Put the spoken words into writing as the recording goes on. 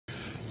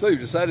So you've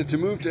decided to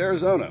move to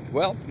Arizona.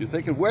 Well, you're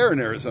thinking, where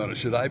in Arizona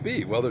should I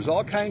be? Well, there's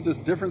all kinds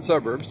of different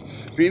suburbs.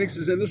 Phoenix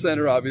is in the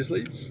center,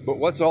 obviously, but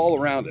what's all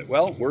around it?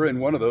 Well, we're in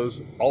one of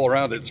those all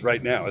around it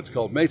right now. It's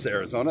called Mesa,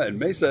 Arizona, and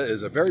Mesa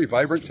is a very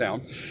vibrant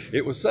town.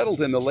 It was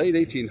settled in the late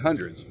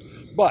 1800s,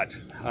 but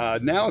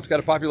now it's got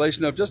a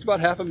population of just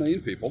about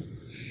 500,000 people.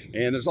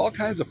 And there's all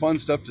kinds of fun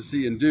stuff to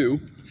see and do.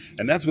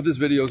 And that's what this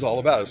video is all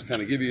about, is to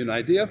kind of give you an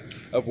idea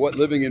of what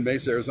living in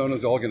Mesa, Arizona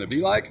is all going to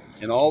be like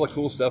and all the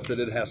cool stuff that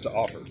it has to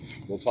offer.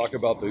 We'll talk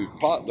about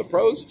the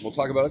pros, we'll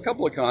talk about a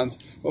couple of cons,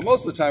 but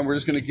most of the time we're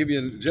just going to give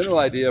you a general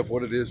idea of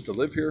what it is to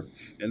live here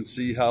and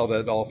see how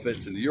that all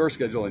fits into your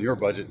schedule and your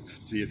budget,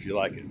 see if you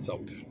like it. So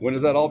when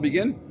does that all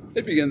begin?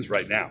 It begins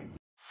right now.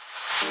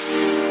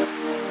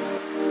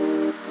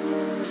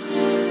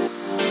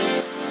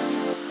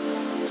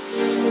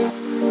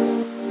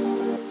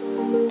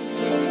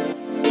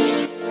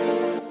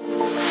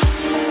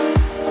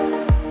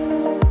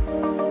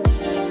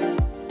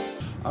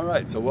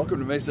 So welcome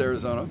to Mesa,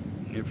 Arizona.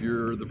 If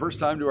you're the first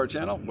time to our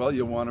channel, well,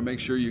 you'll want to make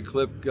sure you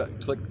click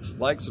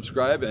like,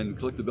 subscribe, and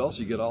click the bell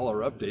so you get all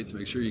our updates.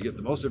 Make sure you get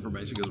the most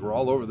information, because we're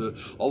all over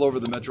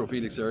the Metro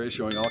Phoenix area,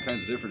 showing all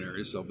kinds of different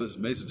areas. So this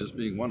Mesa just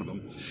being one of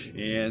them,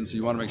 and so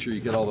you want to make sure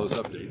you get all those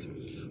updates.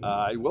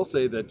 I will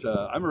say that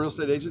I'm a real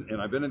estate agent, and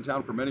I've been in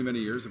town for many, many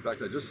years. In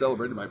fact, I just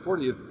celebrated my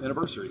 40th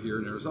anniversary here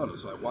in Arizona,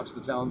 so I've watched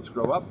the towns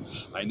grow up.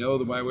 I know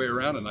my way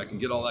around, and I can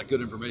get all that good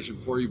information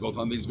for you, both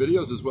on these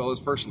videos as well as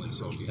personally.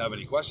 So if you have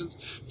any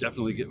questions,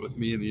 definitely get with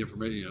me in the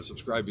information.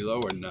 Subscribe below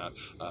and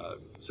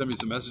send me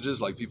some messages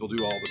like people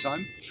do all the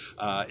time.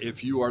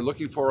 If you are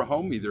looking for a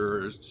home,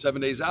 either 7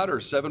 days out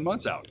or 7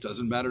 months out,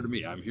 doesn't matter to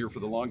me. I'm here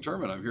for the long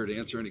term, and I'm here to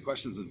answer any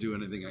questions and do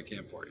anything I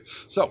can for you.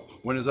 So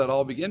when does that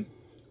all begin?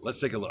 Let's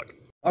take a look.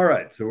 All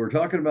right, so we're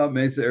talking about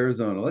Mesa,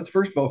 Arizona. Let's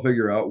first of all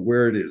figure out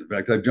where it is. In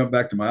fact, I've jumped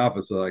back to my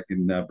office so I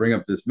can bring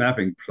up this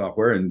mapping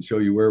software and show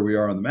you where we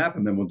are on the map,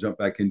 and then we'll jump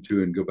back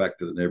into and go back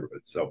to the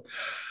neighborhood. So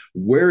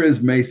where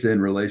is Mesa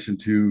in relation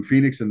to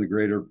Phoenix and the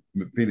greater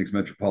Phoenix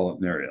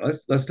metropolitan area?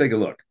 Let's take a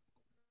look.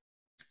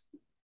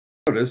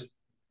 Notice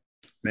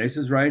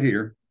Mesa's right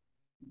here,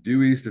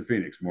 due east of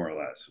Phoenix, more or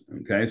less.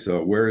 Okay,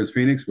 so where is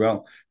Phoenix?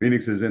 Well,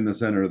 Phoenix is in the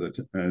center of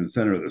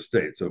the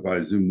state. So if I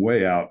zoom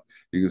way out,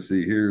 you can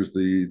see here's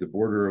the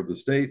border of the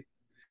state.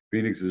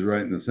 Phoenix is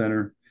right in the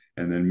center,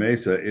 and then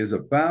Mesa is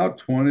about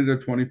 20 to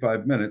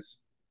 25 minutes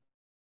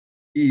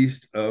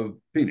east of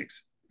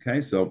Phoenix.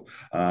 Okay, so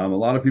a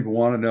lot of people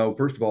want to know,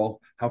 first of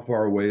all, how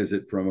far away is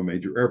it from a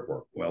major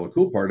airport? Well, the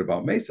cool part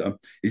about Mesa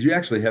is you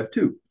actually have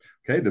two.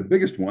 Okay, the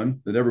biggest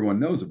one that everyone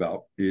knows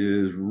about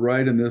is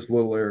right in this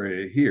little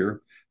area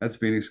here. That's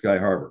Phoenix Sky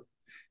Harbor.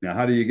 Now,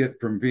 how do you get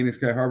from Phoenix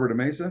Sky Harbor to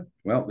Mesa?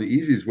 Well, the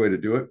easiest way to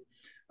do it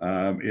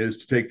is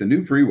to take the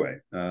new freeway,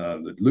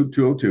 the Loop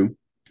 202.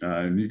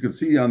 And you can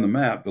see on the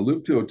map, the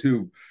Loop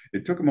 202,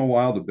 it took them a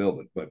while to build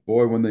it, but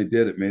boy, when they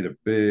did, it made a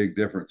big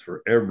difference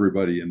for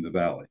everybody in the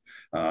valley.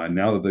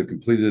 Now that they've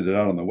completed it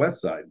out on the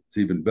west side, it's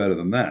even better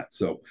than that.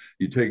 So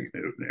you take,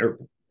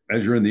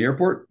 as you're in the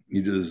airport,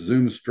 you just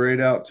zoom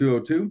straight out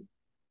 202,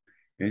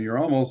 and you're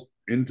almost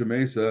into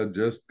Mesa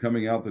just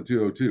coming out the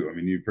 202. I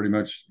mean, you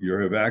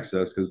have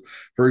access, because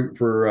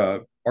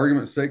for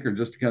argument's sake, or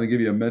just to kind of give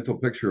you a mental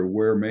picture of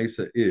where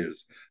Mesa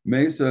is,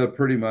 Mesa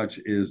pretty much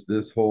is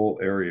this whole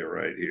area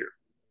right here.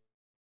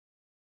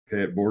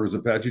 Okay, it borders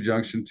Apache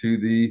Junction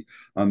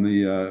on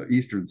the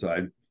eastern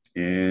side,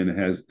 and it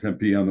has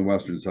Tempe on the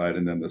western side,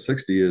 and then the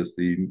 60 is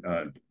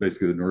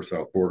basically the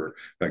north-south border.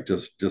 In fact,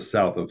 just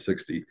south of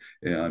 60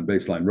 and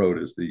Baseline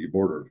Road is the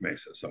border of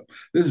Mesa. So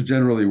this is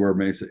generally where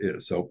Mesa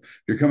is. So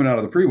if you're coming out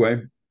of the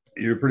freeway,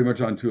 you're pretty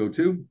much on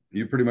 202.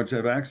 You pretty much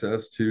have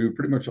access to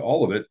pretty much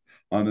all of it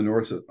on the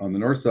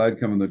north side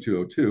coming the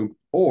 202,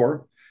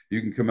 or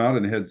you can come out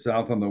and head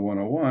south on the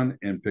 101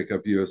 and pick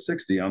up US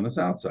 60 on the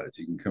south side.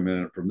 So you can come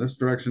in it from this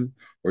direction,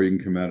 or you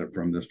can come at it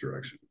from this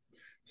direction.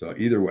 So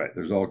either way,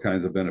 there's all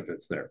kinds of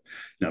benefits there.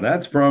 Now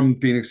that's from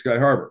Phoenix Sky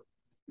Harbor.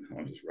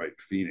 I'll just write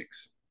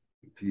Phoenix,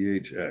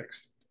 PHX.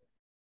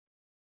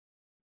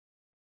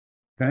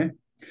 Okay.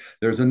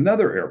 There's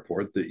another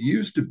airport that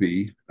used to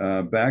be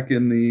back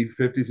in the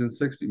 50s and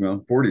 60s,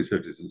 well, 40s,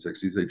 50s, and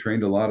 60s. They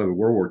trained a lot of the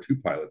World War II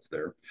pilots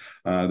there.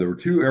 There were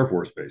two Air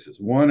Force bases,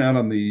 one out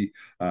on the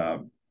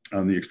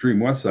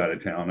extreme west side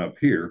of town up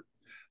here,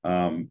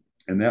 and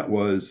that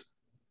was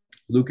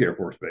Luke Air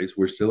Force Base,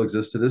 which still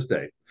exists to this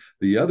day.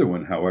 The other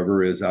one,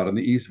 however, is out in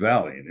the East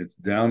Valley, and it's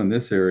down in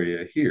this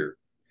area here,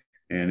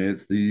 and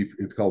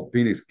it's called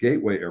Phoenix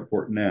Gateway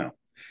Airport now.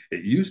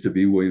 It used to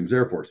be Williams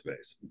Air Force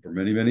Base for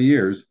many, many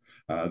years.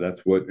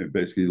 That's what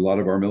basically a lot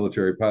of our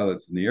military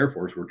pilots in the Air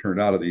Force were turned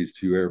out of these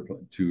two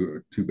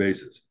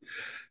bases.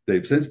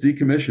 They've since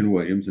decommissioned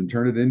Williams and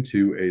turned it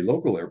into a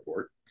local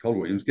airport called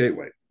Williams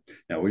Gateway.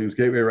 Now, Williams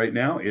Gateway right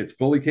now, it's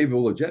fully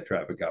capable of jet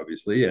traffic,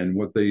 obviously, and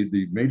what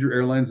the major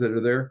airlines that are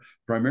there,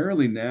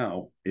 primarily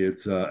now,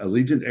 it's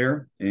Allegiant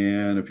Air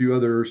and a few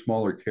other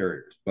smaller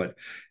carriers. But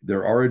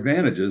there are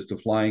advantages to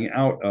flying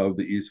out of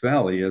the East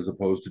Valley as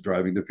opposed to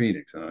driving to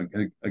Phoenix.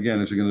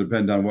 Again, it's going to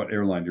depend on what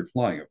airline you're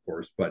flying, of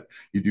course, but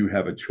you do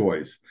have a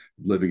choice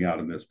living out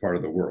in this part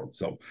of the world.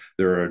 So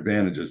there are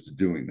advantages to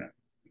doing that.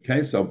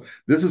 Okay, so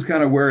this is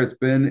kind of where it's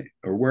been,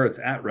 or where it's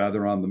at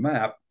rather, on the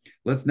map.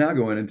 Let's now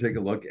go in and take a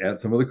look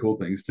at some of the cool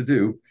things to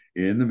do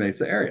in the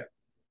Mesa area.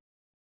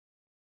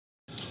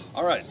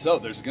 All right, so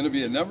there's going to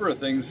be a number of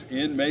things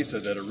in Mesa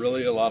that are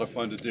really a lot of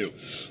fun to do.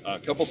 A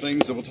couple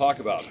things that we'll talk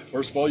about.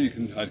 First of all, you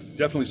can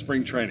definitely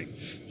spring training.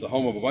 It's the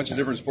home of a bunch of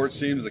different sports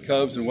teams, the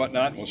Cubs and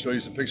whatnot, and we'll show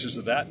you some pictures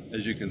of that,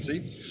 as you can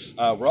see.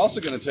 We're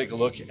also going to take a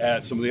look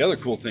at some of the other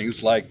cool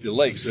things, like the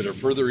lakes that are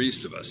further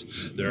east of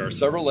us. There are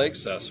several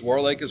lakes.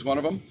 Saguaro Lake is one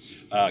of them.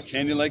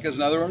 Canyon Lake is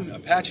another one.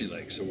 Apache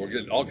Lake. So we'll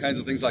get all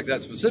kinds of things like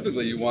that.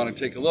 Specifically, you want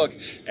to take a look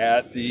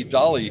at the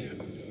dolly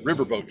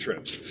riverboat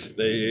trips.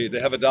 They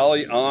have a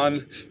dolly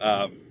on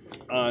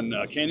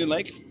Canyon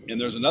Lake,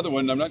 and there's another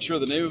one, I'm not sure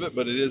the name of it,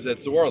 but it is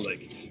at Saguaro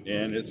Lake,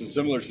 and it's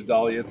similar to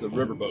dolly. It's a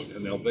riverboat,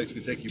 and they'll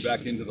basically take you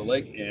back into the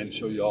lake and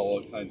show you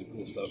all kinds of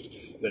cool stuff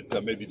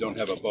that maybe you don't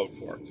have a boat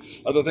for.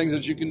 Other things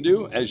that you can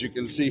do, as you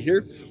can see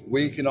here,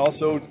 you can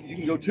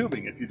go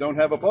tubing if you don't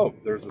have a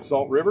boat. There's the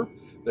Salt River.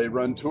 They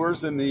run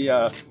tours in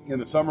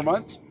the summer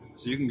months.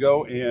 So you can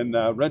go and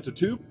rent a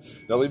tube.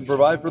 They'll even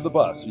provide for the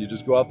bus. You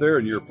just go out there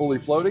and you're fully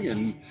floating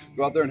and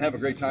go out there and have a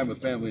great time with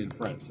family and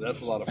friends. So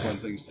that's a lot of fun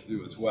things to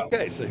do as well.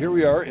 Okay, so here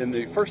we are in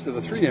the first of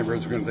the three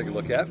neighborhoods we're going to take a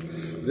look at.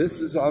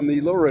 This is on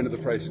the lower end of the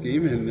price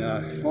scheme,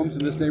 and homes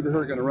in this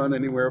neighborhood are going to run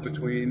anywhere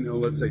between,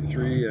 let's say,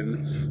 $300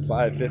 and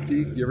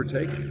 $550, give or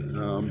take.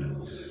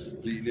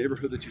 The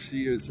neighborhood that you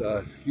see is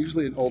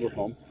usually an older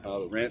home.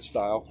 The ranch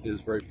style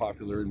is very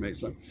popular in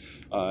Mesa.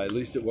 At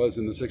least it was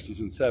in the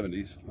 60s and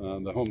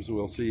 70s. The homes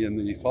we'll see in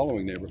the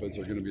following neighborhoods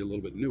are going to be a little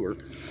bit newer.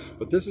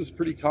 But this is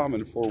pretty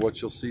common for what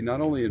you'll see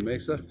not only in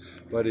Mesa,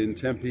 but in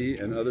Tempe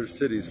and other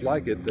cities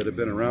like it that have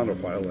been around a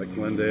while, like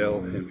Glendale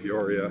and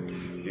Peoria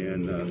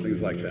and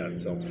things like that.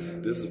 So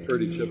this is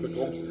pretty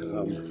typical.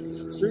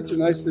 Streets are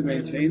nicely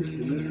maintained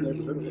in this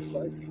neighborhood, it looks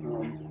like.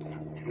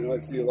 I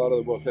see a lot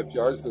of the well-kept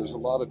yards. There's a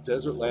lot of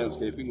desert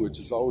landscaping, which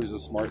is always a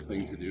smart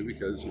thing to do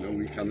because,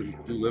 we kind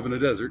of do live in a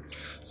desert.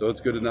 So it's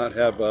good to not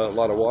have a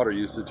lot of water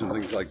usage and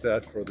things like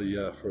that for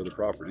the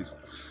properties.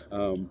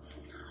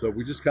 So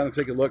we just kind of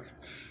take a look.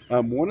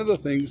 One of the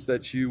things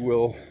that you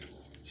will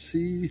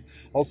see,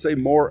 I'll say,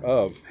 more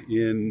of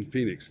in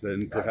Phoenix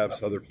than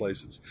perhaps other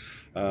places.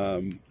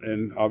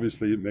 And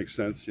obviously it makes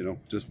sense,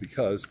 just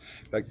because.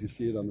 In fact, you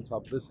see it on the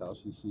top of this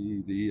house. You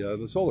see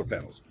the solar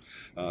panels.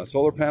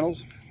 Solar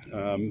panels,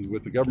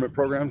 with the government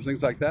programs,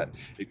 things like that,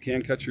 it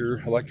can cut your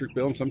electric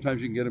bill, and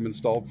sometimes you can get them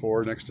installed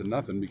for next to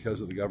nothing because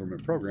of the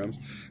government programs.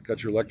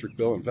 Cut your electric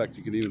bill. In fact,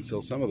 you can even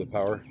sell some of the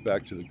power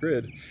back to the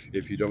grid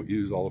if you don't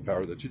use all the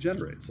power that you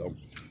generate. So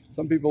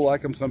some people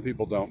like them, some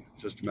people don't.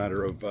 Just a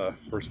matter of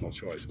personal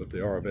choice, but they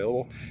are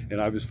available. And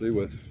obviously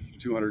with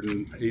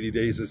 280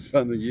 days of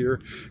sun a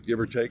year, give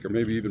or take, or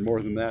maybe even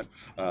more than that,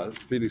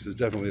 Phoenix is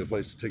definitely a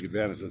place to take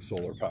advantage of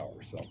solar power.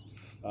 So,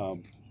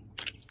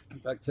 in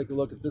fact, take a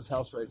look at this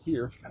house right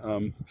here.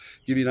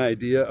 Give you an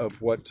idea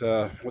of what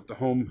the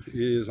home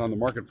is on the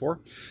market for.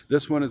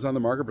 This one is on the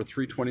market for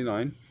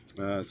 $329.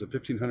 It's a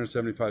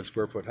 1,575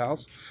 square foot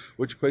house,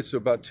 which equates to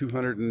about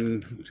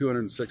 $206,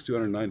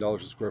 $209 a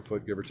square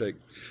foot, give or take.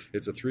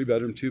 It's a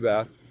 3-bedroom,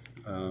 2-bath.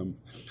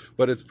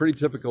 But it's pretty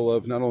typical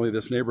of not only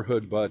this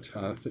neighborhood, but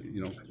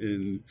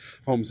in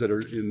homes that are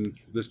in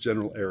this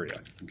general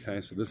area. Okay,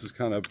 so this is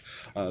kind of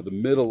the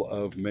middle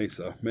of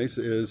Mesa.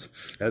 Mesa is,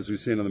 as we've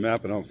seen on the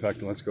map, and in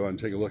fact, let's go ahead and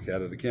take a look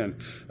at it again.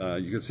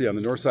 You can see on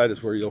the north side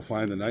is where you'll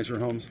find the nicer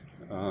homes.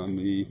 On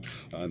the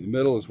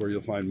middle is where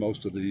you'll find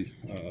most of the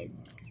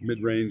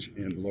mid-range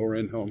and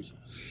lower-end homes,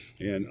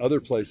 and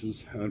other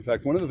places. In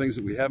fact, one of the things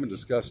that we haven't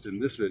discussed in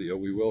this video,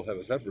 we will have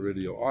a separate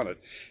video on it,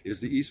 is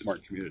the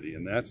Eastmart community,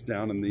 and that's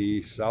down in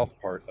the south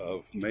part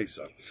of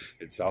Mesa.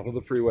 It's south of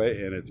the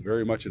freeway, and it's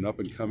very much an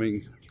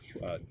up-and-coming,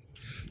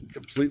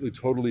 completely,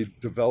 totally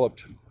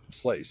developed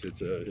place.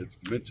 It's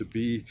meant to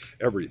be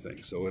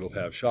everything. So it'll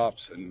have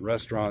shops and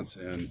restaurants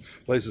and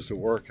places to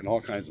work and all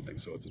kinds of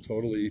things. So it's a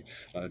totally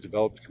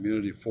developed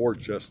community for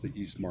just the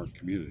Eastmart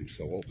community.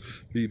 So we'll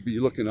be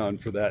looking on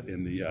for that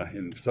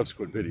in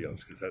subsequent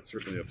videos, because that's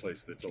certainly a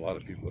place that a lot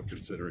of people are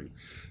considering.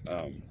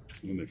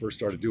 When they first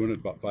started doing it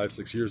about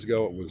 5-6 years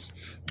ago, it was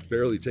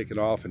barely taken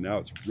off, and now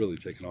it's really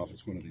taken off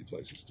as one of the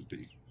places to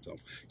be. So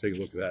take a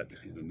look at that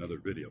in another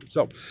video.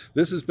 So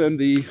this has been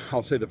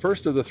I'll say the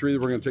first of the three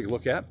that we're going to take a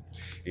look at.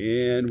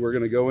 And we're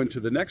going to go into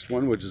the next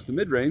one, which is the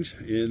mid-range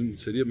in the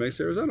city of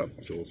Mesa, Arizona.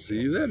 So we'll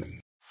see you then.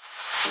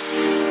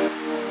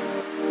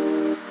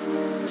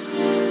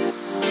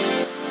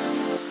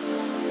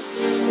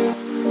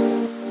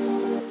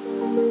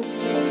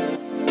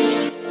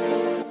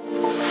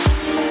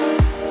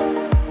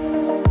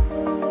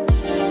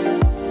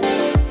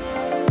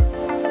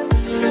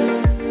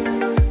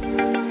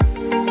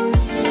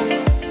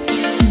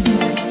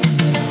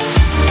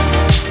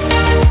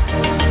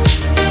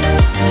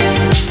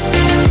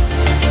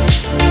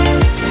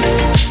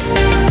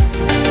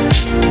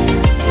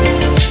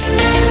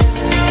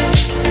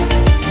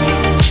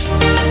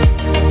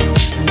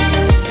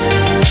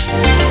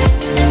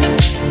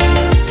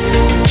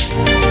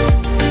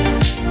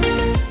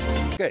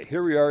 Okay,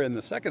 here we are in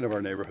the second of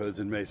our neighborhoods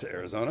in Mesa,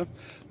 Arizona.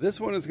 This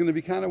one is going to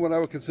be kind of what I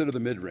would consider the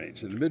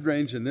mid-range. And the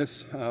mid-range in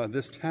this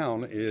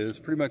town is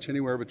pretty much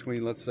anywhere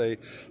between, let's say,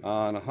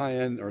 on a high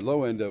end or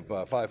low end of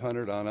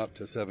 500 on up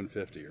to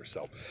 750 or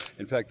so.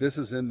 In fact, this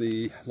is in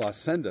the Las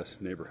Sendas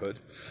neighborhood.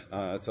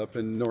 It's up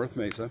in North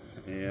Mesa,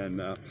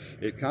 and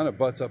it kind of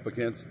butts up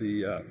against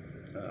the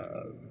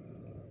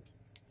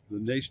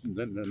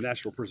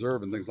National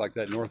Preserve and things like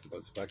that north of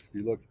us. In fact, if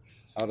you look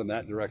out in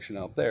that direction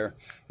out there,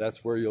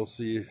 that's where you'll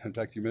see, in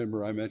fact, you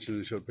remember I mentioned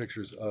and showed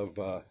pictures of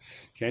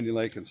Canyon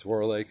Lake and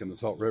Saguaro Lake and the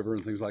Salt River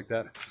and things like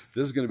that.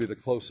 This is going to be the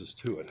closest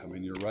to it. I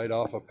mean, you're right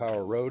off of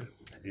Power Road,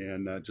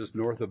 and just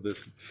north of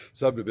this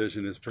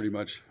subdivision is pretty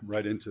much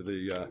right into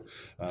the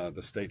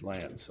state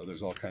land. So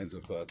there's all kinds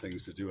of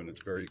things to do, and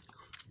it's very,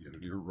 you know,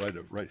 you're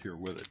right here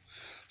with it.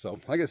 So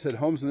like I said,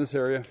 homes in this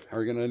area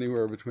are going to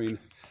anywhere between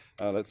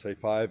let's say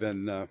 5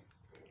 and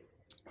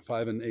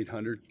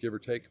 800, give or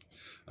take.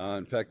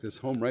 In fact, this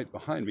home right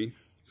behind me,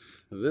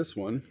 this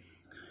one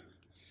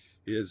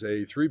is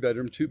a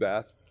 3-bedroom,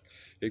 2-bath.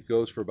 It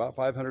goes for about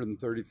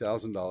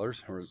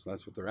 $530,000, or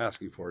that's what they're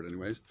asking for it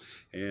anyways.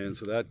 And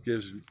so that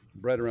gives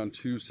right around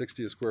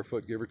 $260 a square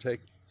foot, give or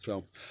take.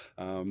 So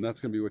that's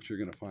going to be what you're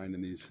going to find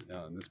in these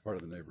in this part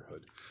of the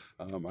neighborhood.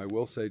 I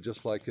will say,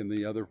 just like in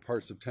the other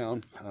parts of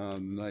town, the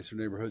nicer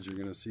neighborhoods, you're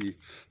going to see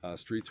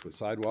streets with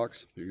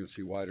sidewalks. You're going to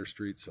see wider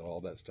streets. So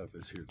all that stuff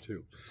is here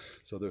too.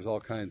 So there's all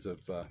kinds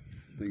of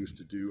things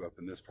to do up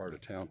in this part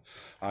of town.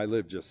 I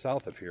live just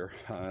south of here.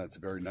 It's a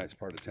very nice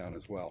part of town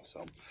as well.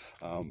 So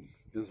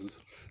this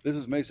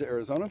is Mesa,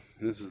 Arizona.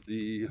 This is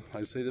the,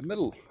 I say, the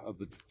middle of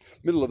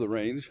the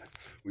range.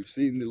 We've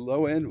seen the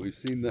low end. We've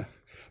seen the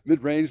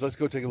mid-range. Let's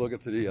go take a look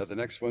at the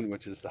next one,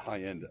 which is the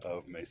high end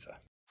of Mesa.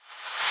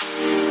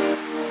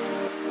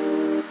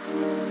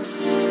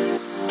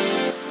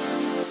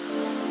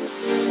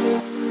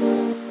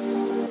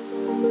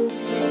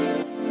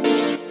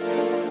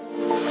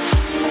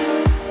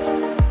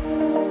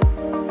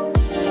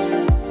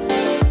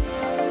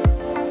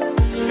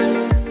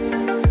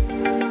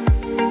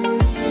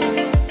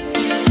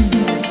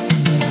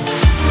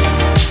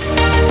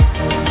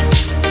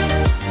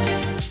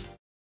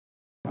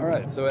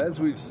 So as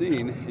we've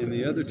seen in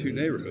the other two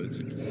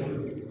neighborhoods,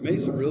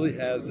 Mesa really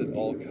has it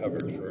all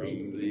covered,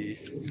 from the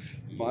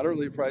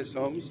moderately priced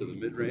homes to the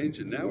mid-range,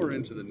 and now we're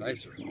into the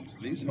nicer homes.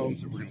 These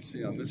homes that we're going to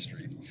see on this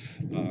street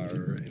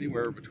are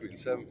anywhere between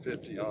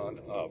 $750,000 on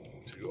up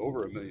to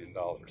over $1 million.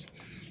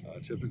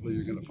 Typically,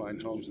 you're going to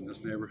find homes in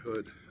this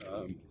neighborhood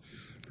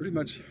pretty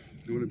much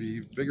going to be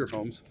bigger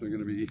homes. They're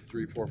going to be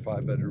 3, 4,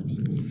 5 bedrooms,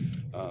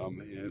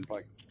 and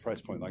by price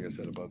point, like I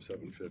said, above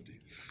 $750,000. In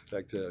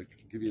fact, to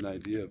give you an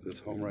idea of this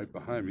home right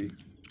behind me,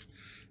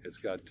 it's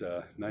got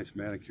nice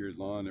manicured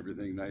lawn,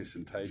 everything nice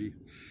and tidy,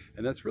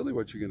 and that's really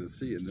what you're going to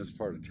see in this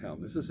part of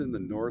town. This is in the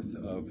north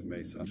of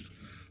Mesa.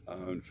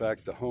 In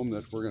fact, the home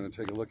that we're going to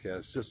take a look at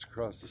is just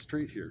across the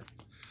street here.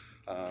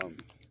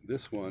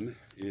 This one,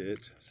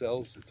 it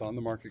sells, it's on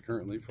the market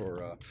currently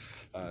for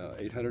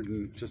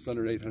just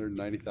under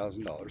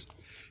 $890,000.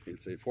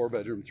 It's a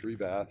 4-bedroom,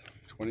 3-bath,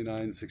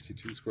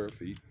 2,962 square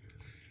feet,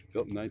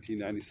 built in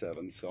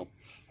 1997. So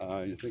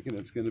you're thinking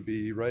it's going to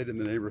be right in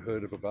the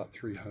neighborhood of about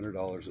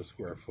 $300 a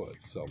square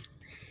foot. So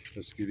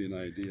just to give you an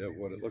idea of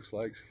what it looks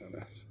like, kind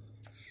of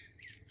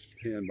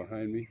pan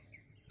behind me.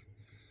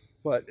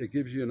 But it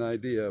gives you an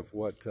idea of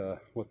what the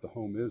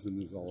home is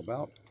and is all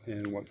about,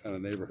 and what kind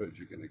of neighborhood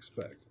you can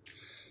expect.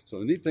 So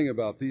the neat thing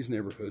about these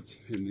neighborhoods,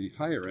 in the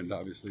higher end,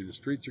 obviously, the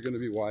streets are going to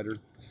be wider,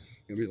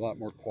 going to be a lot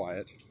more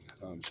quiet.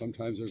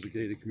 Sometimes there's a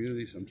gated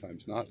community,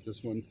 sometimes not.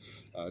 This one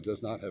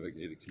does not have a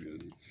gated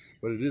community,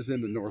 but it is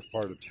in the north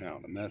part of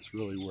town, and that's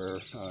really where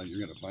you're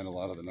going to find a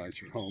lot of the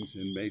nicer homes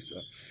in Mesa,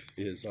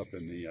 is up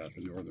in the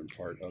northern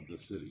part of the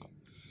city.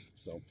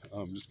 So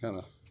just kind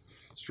of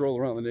stroll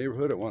around the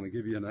neighborhood. I want to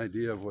give you an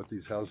idea of what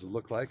these houses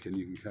look like, and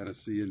you can kind of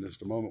see in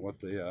just a moment what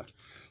the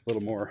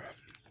little more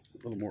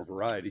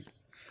variety.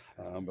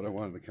 But I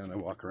wanted to kind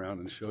of walk around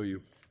and show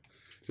you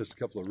just a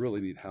couple of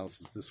really neat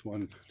houses. This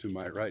one to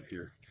my right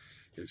here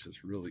is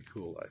just really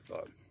cool, I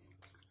thought.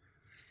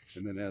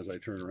 And then as I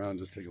turn around,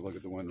 just take a look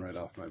at the one right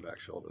off my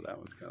back shoulder. That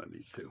one's kind of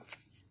neat too.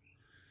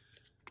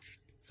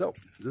 So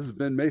this has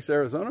been Mesa,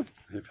 Arizona.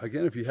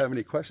 If you have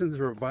any questions,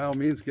 or by all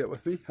means, get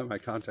with me. My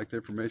contact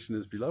information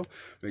is below.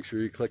 Make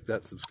sure you click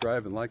that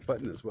subscribe and like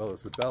button, as well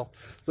as the bell,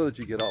 so that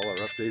you get all our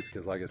updates.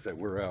 Because like I said,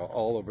 we're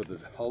all over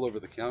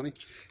the county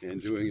and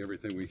doing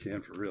everything we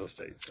can for real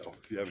estate. So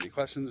if you have any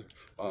questions,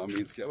 by all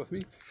means, get with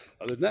me.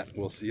 Other than that,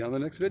 we'll see you on the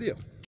next video.